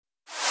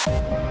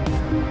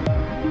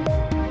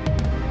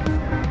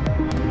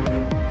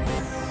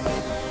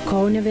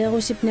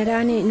coronavirusip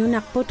nalaani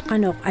nunarput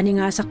qanoq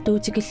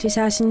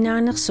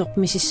aningaasartuutikillisaasinnaanерсоq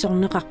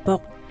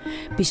misissorneqarpoq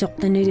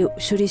pisortanilu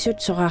sulisut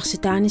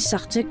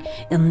soqaarsitaanissartik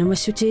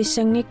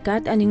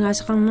ernumassutiissangikkaat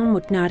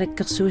aningaasaqarnermut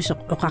naalakkersuusoq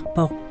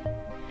oqarpoq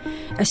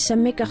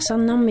assammik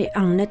arsarnermi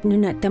arnat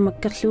nuna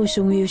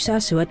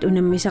tamakkerluusungiusaasuat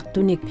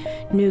unammisartunik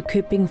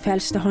Nykøbing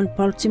Falster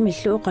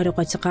håndboldtimillu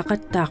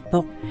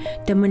oqaluqatiqaqattaarpoq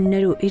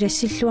tamannalu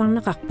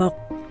ilassilluarneqarpoq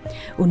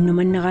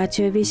unnumanna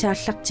Radioaviisi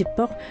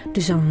allartippoq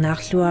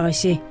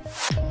tusarnaarluarisi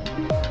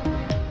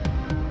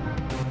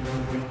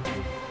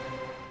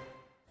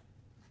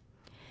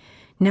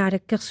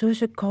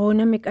naalakkersuusut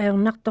coronamik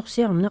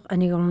ajornartorsiarneq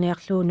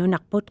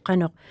anigorniarluununarput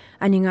qanoq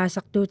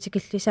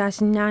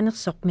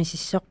aningaasartuutikillisaasinnaanерсоq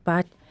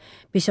misissorpaat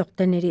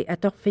pisortanili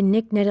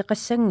atorfinnik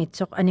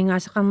naleqassangitsoq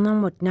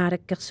aningaasaqarnermut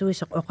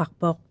naalakkersuisoq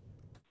oqarpoq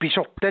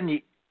pisortani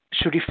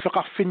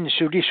suliffeqarfinni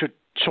sulisut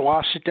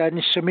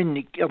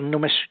soqaarsitaanissaminnik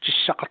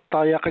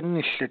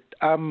ernumassutissaqartariaqanngillat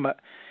aamma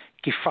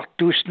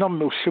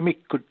kiffartuusnermi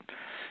ullumikkut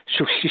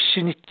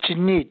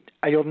sullissinitsinniit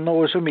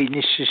ajornerusumi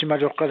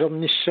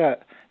nissisimaluqqalernissaa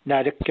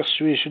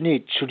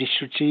naalakkersuisuniit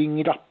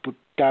sulissutiingilarput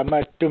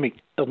taamaattumik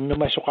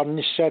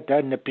ernumasoqarnissaa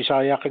taanna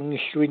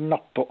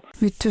pisariaqangilluinnarpo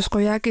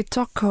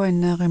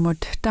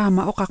vittusquyaakitsorkoinneerimut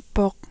taama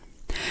oqarpoq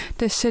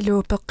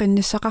tassalu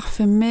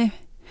peqqinnisaqarfimmi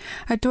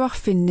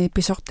atuarfinni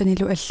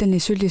pisortanilu allani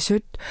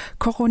sulisut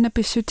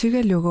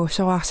coronapissutigalugu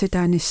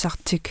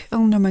soqaarsitaanissartik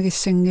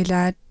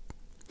ernumagissangilaat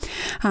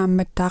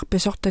aammattaaq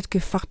pisortat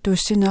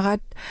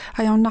kiffartuussinerat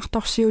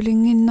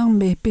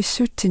ajornartorsiulinginnermi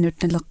pissutsinut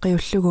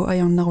naleqqiullugu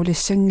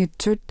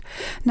ajornerulissangitsut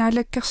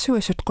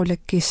naalakkersuasut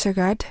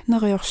qulakkiissagaat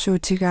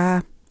neriorsuutigaa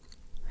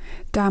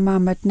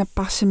taamaamat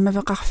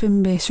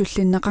napparsimmaveqarfimmi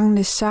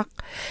sullinneqarnissaaq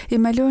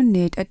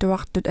imaluunniit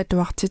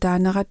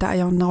atuartitaanerata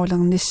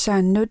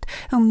ajornerulernissaannut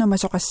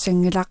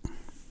ernumasoqassangilaq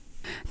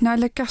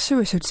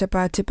naalakkersuasut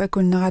sapaatip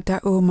akunnerata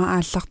uuma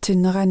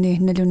aallartinnerani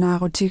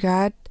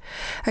nalunaarutigaat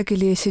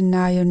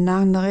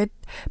akiliisinnaajunnaarnerit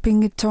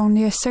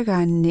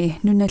pingitsoorniassagaanni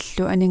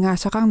nunallu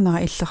aningaasaqarnera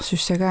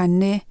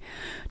illersussagaanni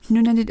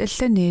nunanit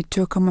allani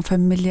 2,5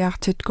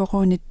 milliartit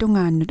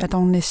koronittungaannut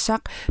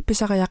atornissaq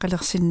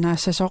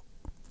pisariaqalersinnaasasoq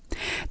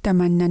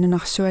tamanna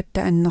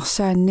nunarsuatta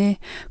annersaanni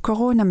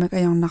coronamak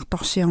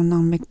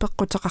ajornartorsiornermik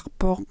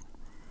peqqutеqarpoq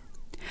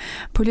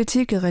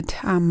politikerit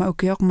aamma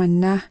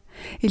ukiormanna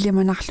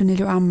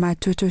ilimanarlunilu aamma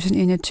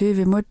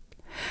 2021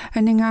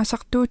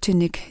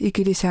 aningaasartuutinik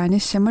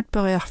ikilisaanissamut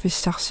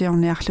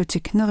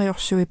periarfissarsiorniarlutik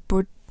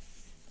neriorsuipput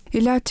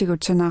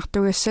ilaatigut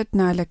sanaartugassat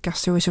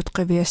naalakkersuisut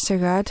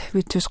qiviassagaat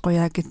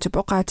vittusquyaakitsup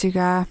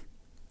oqaatigaa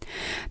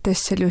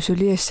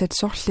tassalusuliassat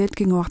sorliit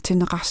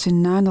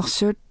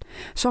kinguartineqarsinnaanersut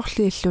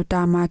sorliillu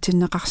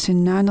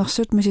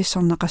taamaatinneqarsinnaanersut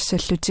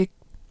misissorneqassаллутик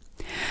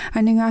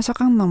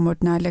aningaasaqarnermut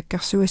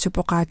naalakkersuisup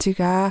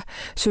oqaatigaa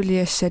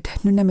suliassat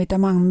nunami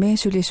tamarmi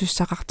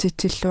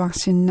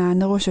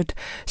sulisussaqartitsilluarsinnaanerusut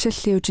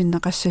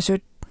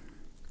salliutinneqassasut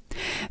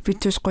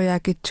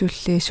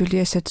vittusquyaakitsulli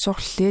suliassat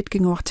sorliit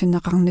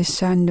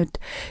kinguartineqarnissaannut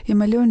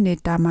imaluunniit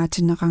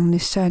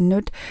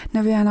taamaatinneqarnissaannut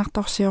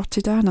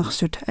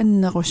navianartorsiortitaanersut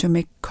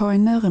annerusumik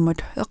koineerimut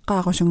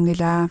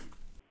eqqaarusungilaa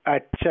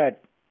atsaat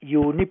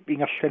yuunip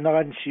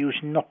ingerlaneran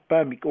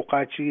siusinnerpaamik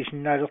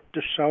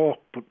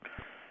oqaatigisinnaaleertussaaruarput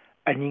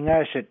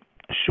aningaasat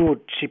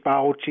suut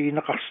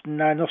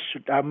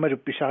sipaarutigineqarsinnaanersut aammalu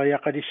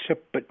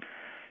pisariaqalissappat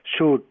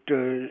suut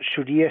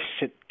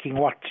suliassat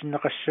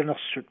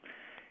kinguartinneqassanersut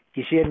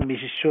kisianmi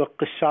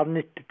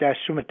sissueqqissaarnitta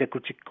taassuma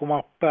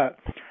takutikkumarpaa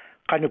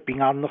qanu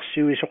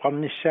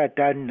pingaarnersiuisoqarnissaa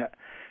taanna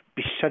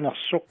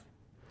pissanersoq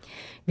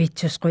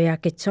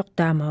vitsusquyaakitsoq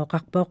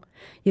taamaoqarpoq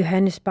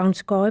Johannes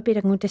Baunsgaard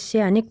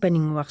pilangutassiaanik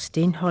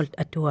paninguarstiinholt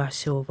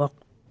atuaassuuvoq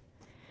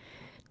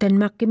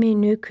Danmarkimi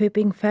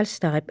Nykøbing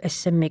Falsterip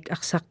assammik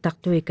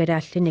arsartartui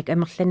kalaallinik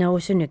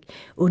amerlanerusunik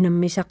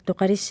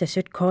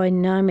unammisartoqalissasut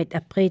koinnaamit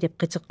apriilip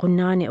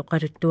qiteqqunnaani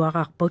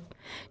oqaluttuaqarput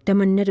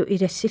tamannalu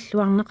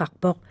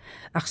ilassilluarneqarpoq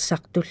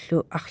arsartullu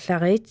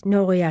arlariit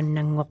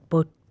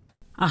nooriaannanngorput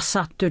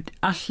arsartut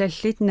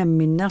arlallit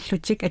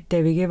namminnerlutik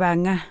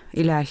attavigivaanga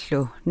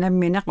ilaallu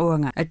nammineq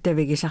uanga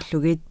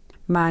attavigisarlugit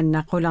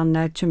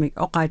maannaqularnaatsumik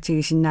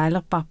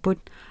oqaatigisinnaaleqparput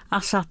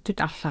arsartut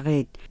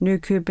arlariit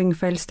Nykøbing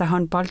Falster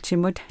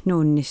håndboldtimut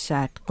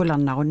nuunnissaat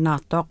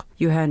qularnarunnaartoq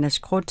Johannes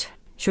Krut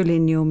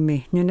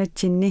suliniummi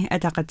nunatsinni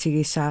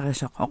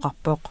ataqatigissaarisoq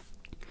oqarpoq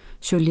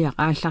suliaq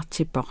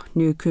aallartippoq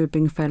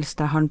Nykøbing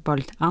Falster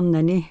håndbold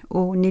arnani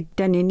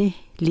nittanini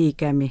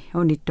liigami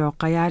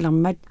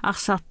unittoqqajaalermat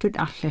arsartut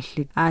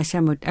arlallit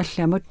aasamut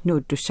allamut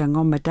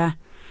nuuttussangormata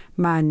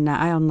maanna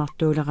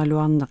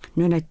ajornartuuleqaluarneq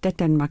nunatta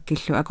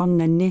Danmarkillu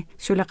akornanni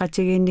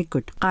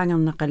sulaqatigiinnikkut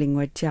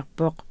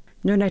qaangerneqalinguatsiarpoq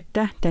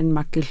nunatta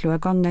Danmarkillu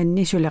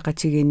akornanni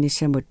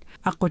sulaqatigiinnissamut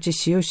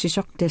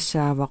aqutissiussisoq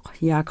tassaavoq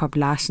Jakob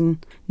Larsen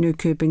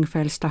Nykøbing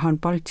Falster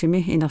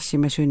håndboldtimi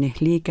inersimasuni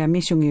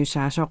liigami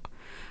sungiusaasoq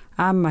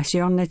aamma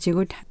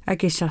siornatigut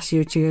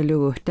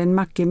akissarsiutigalugu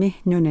Danmarkimi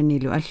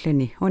nunanilu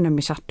allani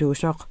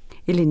unammisartuusoq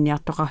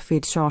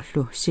ilinniartoqarfiit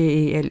soorlu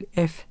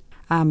CELF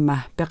aamma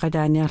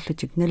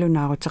peqadaaniarlutik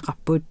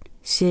nalunaaruteqarput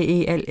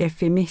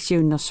CELF-imi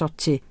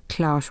siunnersorti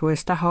Claus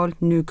Westerholt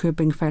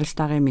Nykøbing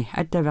Falsterimi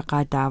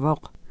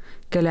attavaqaataavoq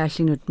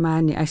kalaallinut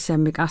maani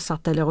assammik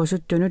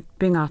arsartalerusuttunut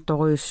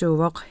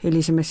pingaartoruyussuuvoq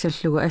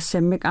ilisimassallugu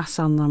assammik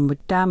arsarnermut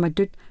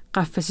taamatut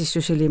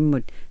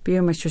qaffasissusilimmut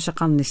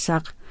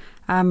biomassuseqarnissaaq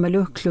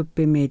aammalu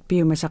klubbimiit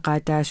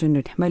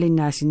biomasaqaataasunut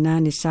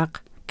malinnaasinnaanissaaq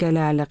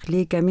kalaalleq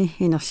liikami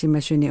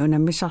inersimasuni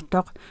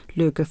unammisartoq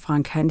Lykke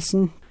Frank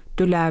Hansen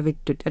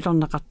tulaavittut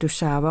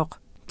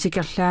atorneqartussaavoq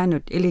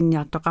tikerlaanut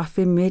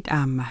ilinniartoqarfimmiit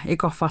aamma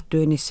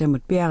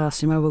ikorfartuinissamut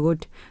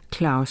piareersimavugut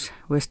Claus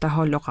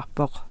Westerholt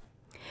oqarpoq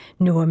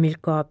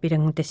nuamilkoa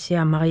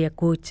pilangutassia Maria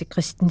Kuutsi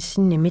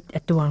Christensen nimit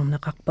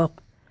atuarneqarpoq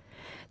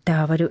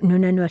taavalu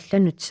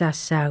nunanuallanut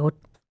saassaagut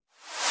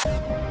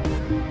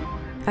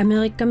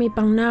Amerikkami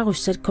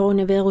parnaarussat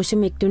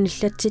coronavirusimik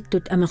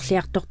tunillattittut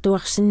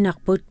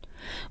amerliartortuarsinnarput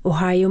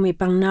Ohiomi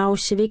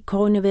parnaarussivik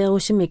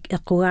coronavirusimik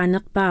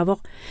eqqugaanerpaavoq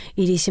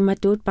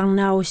ilisimatuut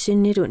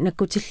parnaarussinnilu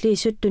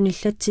nakkutilliisut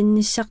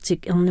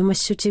tunillattinnissartik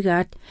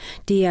ernumassutigaat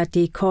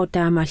DRDK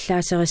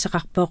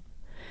taamaallaaseriseqarpoq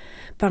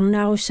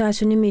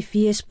parnaarusaasunimi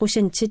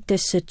 80%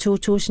 tassa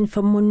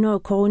 2500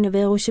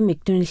 coronavirusimik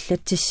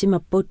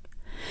tunillattissimapput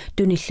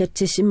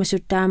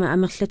tunillattissimasut taama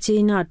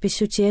amerlatiineraat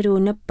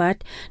pissutialuunappaat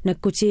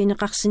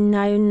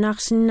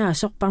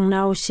nakkutiineqarsinnaajunnaarsinnaasoq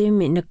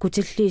parnaarussiimi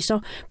nakkutilliisor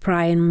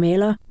Brian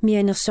Miller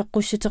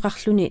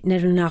mianersoqqussuteqarluni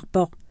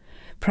nalunaarpoq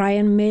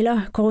Brian Miller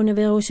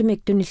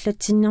coronavirusimik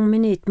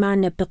tunillatsinnerminiit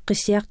maana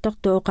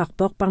peqqisiartortu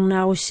oqarpoq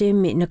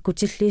parnaarussiimi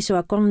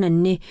nakkutilliisua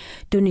kornanni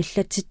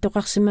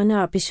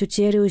tunillatittoqarsimanaa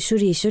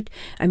pissutialuussuliisut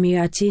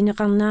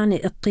amigaatiineqarnaarni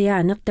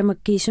eqqiaaneq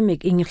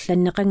tamakkiisumik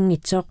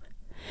ingerlanneqangitsoq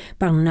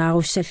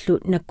parnaarussallu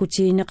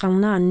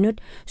nakkutiineqarnaarnut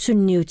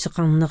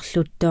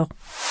sunniuteqarnerluttoq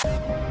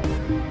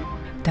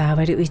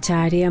taavalu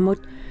Itaaliamut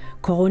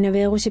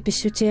coronavirusi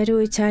pissutialu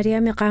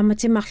Itaaliami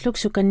qaamatimarluk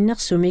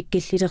sukannersumik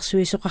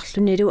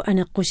killilersuisoqarlunilu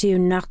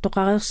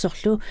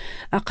aneqqusiunnaartoqareersorlu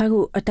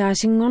aqagu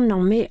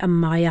ataasingornermi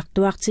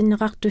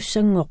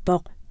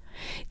ammariartuartinneqartussanngorpoq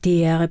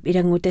tiarip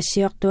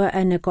ilangutassiortua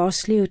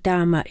anakorsliu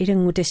taama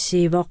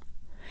ilangutassiivoq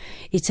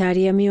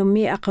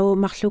Itaaliamiummi aqagu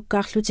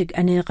marlukkaarlutik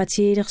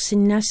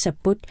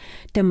aneeqatiilersinnaassaput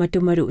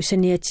tamatumalu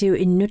saniatiu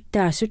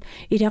innuttaasut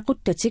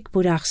ilaquttatik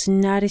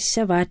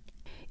pulaarsinnaalisavaat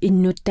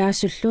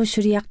innuttaasullu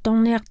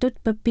suliartorniartut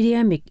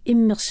pappiliamik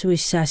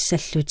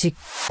immersuissaasallutik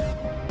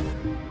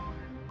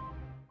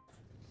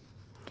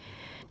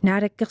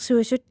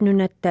Naarakkersuusut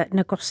Nunaata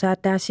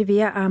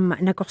nakorsaataasivia aamma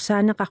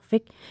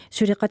nakorsaaneqarfik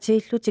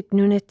suliqatiillutik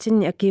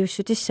nunatsinni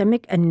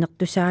akiussutissamik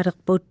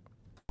annertusaaleqput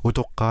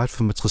Utoqqaat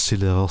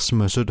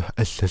formatrissileerersimasut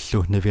allallu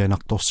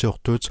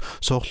navianartorsiortuut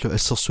soorlu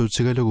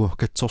assersuutigalugu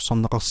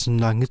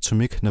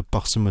katsorsorneqarsinnaangitsumik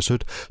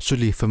napparsimasut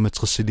suli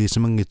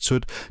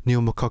formatrissiliisimangitsut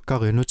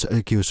niumakakkarinut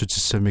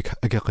agiusutissamik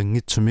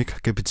agaqinngitsumik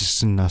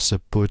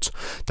kapitissinnaassapput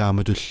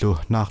taamatullu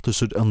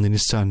naartusut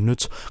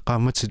erninissaannut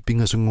qaamatit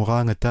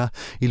pingasunguraangata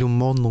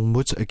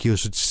ilummoornermut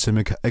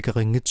agiusutissamik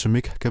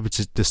agaqinngitsumik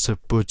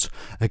kapitittassaput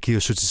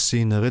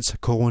agiusutissiinerit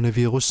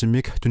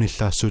coronavirusimik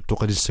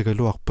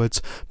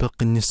tunillaassuuttoqalissagaluarpat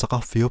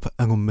peqqinnisaqarfi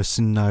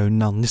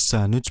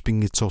angummassinnaajunnaarnissaanut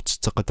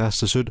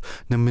pingitsoortitteqataassasut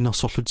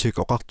namminersorlutik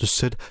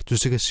oqartussat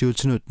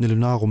tusigassiutinut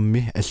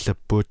nalunaarummi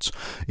allapput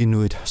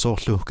inuit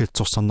soorlu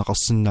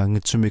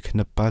katsorsorneqarsinnaangitsumik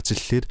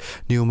nappaatillit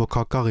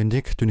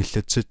niumakakarinik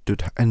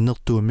tunillatsittut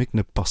annertuumik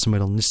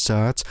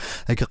napparsimalernissaat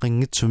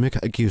agaqinngitsumik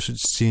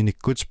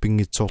agiusutissiinikkut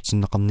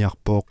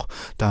pingitsoortinneqarniarpooq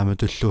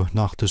taamatullu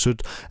naartusut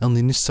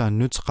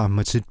erninissaannut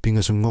qaammatit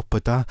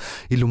pingasungorpata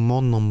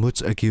ilummoornermut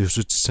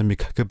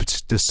agiusutissamik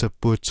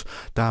kapitittassappuut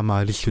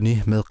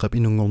taamaalilluni meeqqap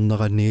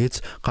inungorneraniit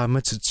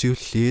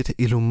qaamatitsiulliit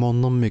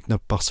ilummoornermik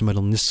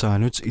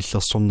napparsimalernissaanut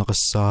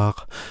illersorneqassaaq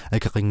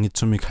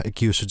agaqinngitsumik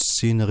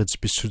agiusutissiinerit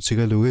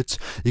pissutigalugit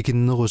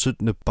ikinnerusut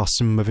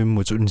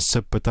napparsimmavimmut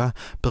unissappata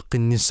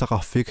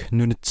peqqinniссaqarfik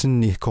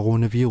nunatsinni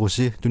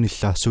coronavirusi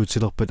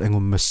tunillaassuutilerpat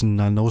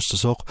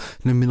angummassinnaannerussasoq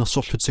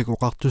namminersorlutik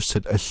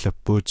oqartussat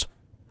allapput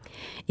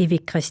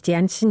Ivik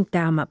Christiansen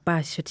taama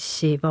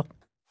paassutissiivoq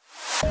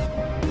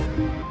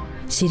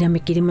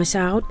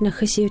Silamikilimasaarut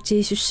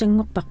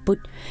nakhasiutiisussangorparput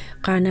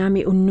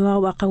qaanaami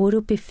unnuaru aqagulu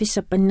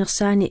piffissap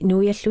annersaani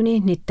nuuyalluni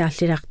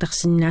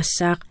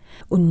nittaallilaartarsinnaassaaq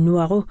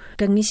unnuaru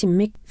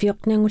kangisimmik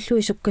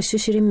fiortnangullu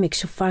sukkassusilimik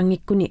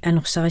suffaangikkuni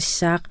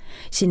anorsarissaaq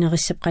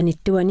sinerissap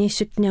qanittuani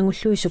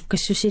sutniangullu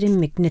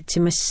sukkassusilimik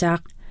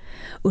natsimassaaq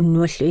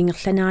unnuallu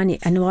ingerlanarani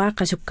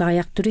anuraa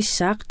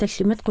sukkariartulissaaq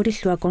tallimat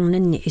qulillua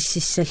kornanni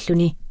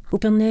ississalluni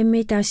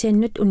Uperneemmi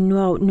taasiannut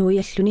unnuaru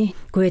nuuyalluni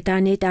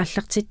kuetaani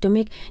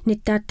taallartittumik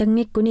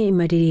nittaattanggikkuni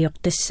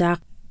imaliliortassaaq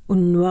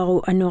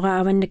unnuaru anora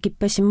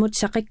avannakippassimmut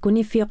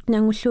saqikkuni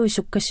fiortnaangullu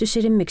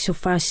sukkassusilimik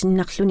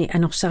suffaassinnarluni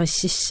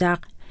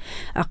anorsarississaaq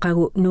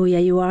aqagu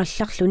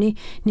nuuyajuarallarluni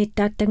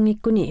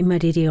nittaattanggikkuni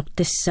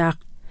imaliliortassaaq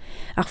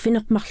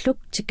arfinermarluk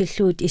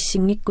tikilluut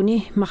issingikkuni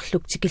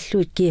marluk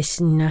tikilluut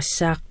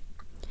kiassinnaassaaq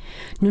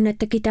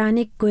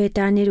Nunatakitaanik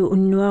kuetaanilu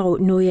unnuaru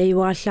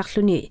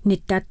nuuyajuarallarluni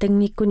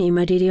nittaattanggikkuni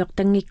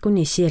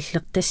imaliliortangikkuni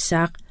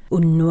siallertassaaq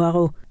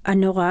unnuaru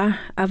anora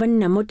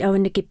avannamut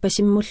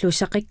avanakippasimullu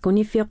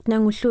saqikkuni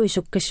fiortnaangullu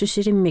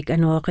isukkassusilimmik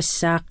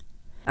anuaqassaaq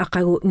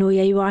aqagu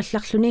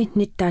nuuyayuarlarluni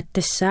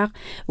nittaattassaaq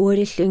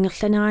ualillu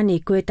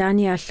ingerlanerani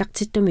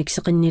kuetaaniaallartittumik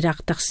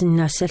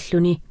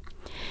seqinnilaartarsinnaassalluni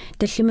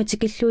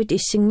tallimatikilluit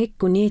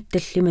issingikkuni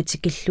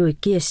tallimatikilluik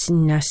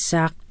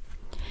kiassinnaassaaq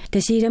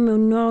tasiilami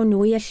unnuaru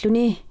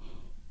nuuyalluni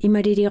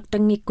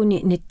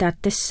imaliliortangikkuni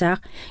nittaattassaaq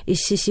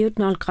issisiut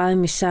 0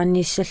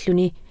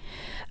 graadmissaanniissalluni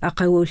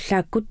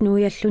aqaguullaakkut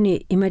nuuyalluni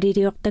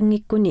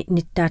imaliliortangikkuni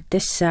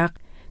nittaattassaaq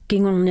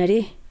kingornali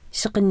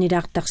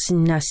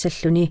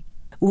seqinnilaartarsinnaassalluni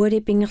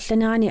uali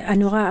pingerlanerani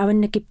anora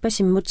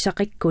avannakippasimut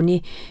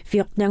saqikkuni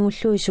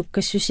fiortnaangullu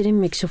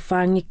sukkassusilimmik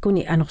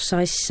suffaangikkuni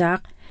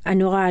anorsarissaaq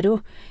anoraalu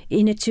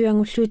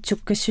inatyuangulluut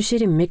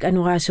sukkassusilimmik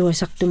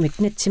anoraasuasartumik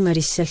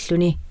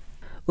natsimalisalluni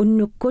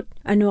unnukkut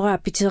anoraa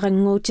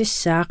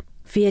piteranguutissaaq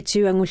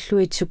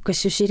 24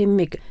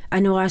 sukkassusilimmik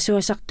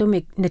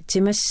anoraasuasartumik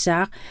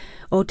natsimassaaq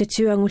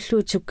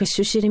 28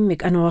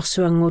 sukkassusilimmik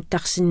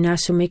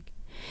anorarsuanguuttarsinnaasumik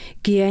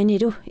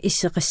kiaanilu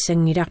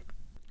isseqassangilaq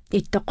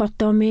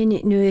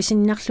ittaqortormiini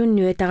nuyasinnerlun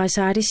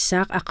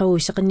nuyatarasaalissaq aqagu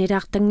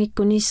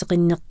seqinnilaartangikkuni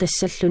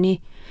seqinnertassalluni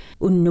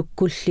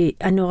unnukkulli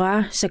anoraa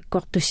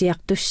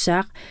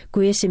sakkortusiartussaaq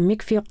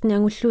kuyasimmik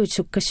fiortnaangulluut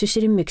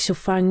sukkassusilimmik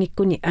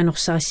suffaangikkuni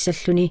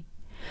anorsarisalluni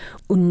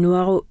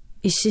unnuaru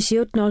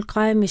issisiut 0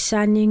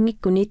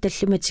 graadmissaanniingikkuni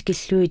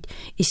tallimatikilluit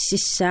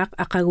ississaaq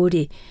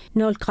aqaguli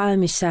 0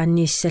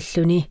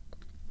 graadmissaanniissalluni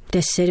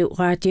tassalu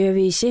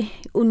radioaviisi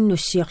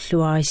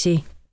unnussiorluarisi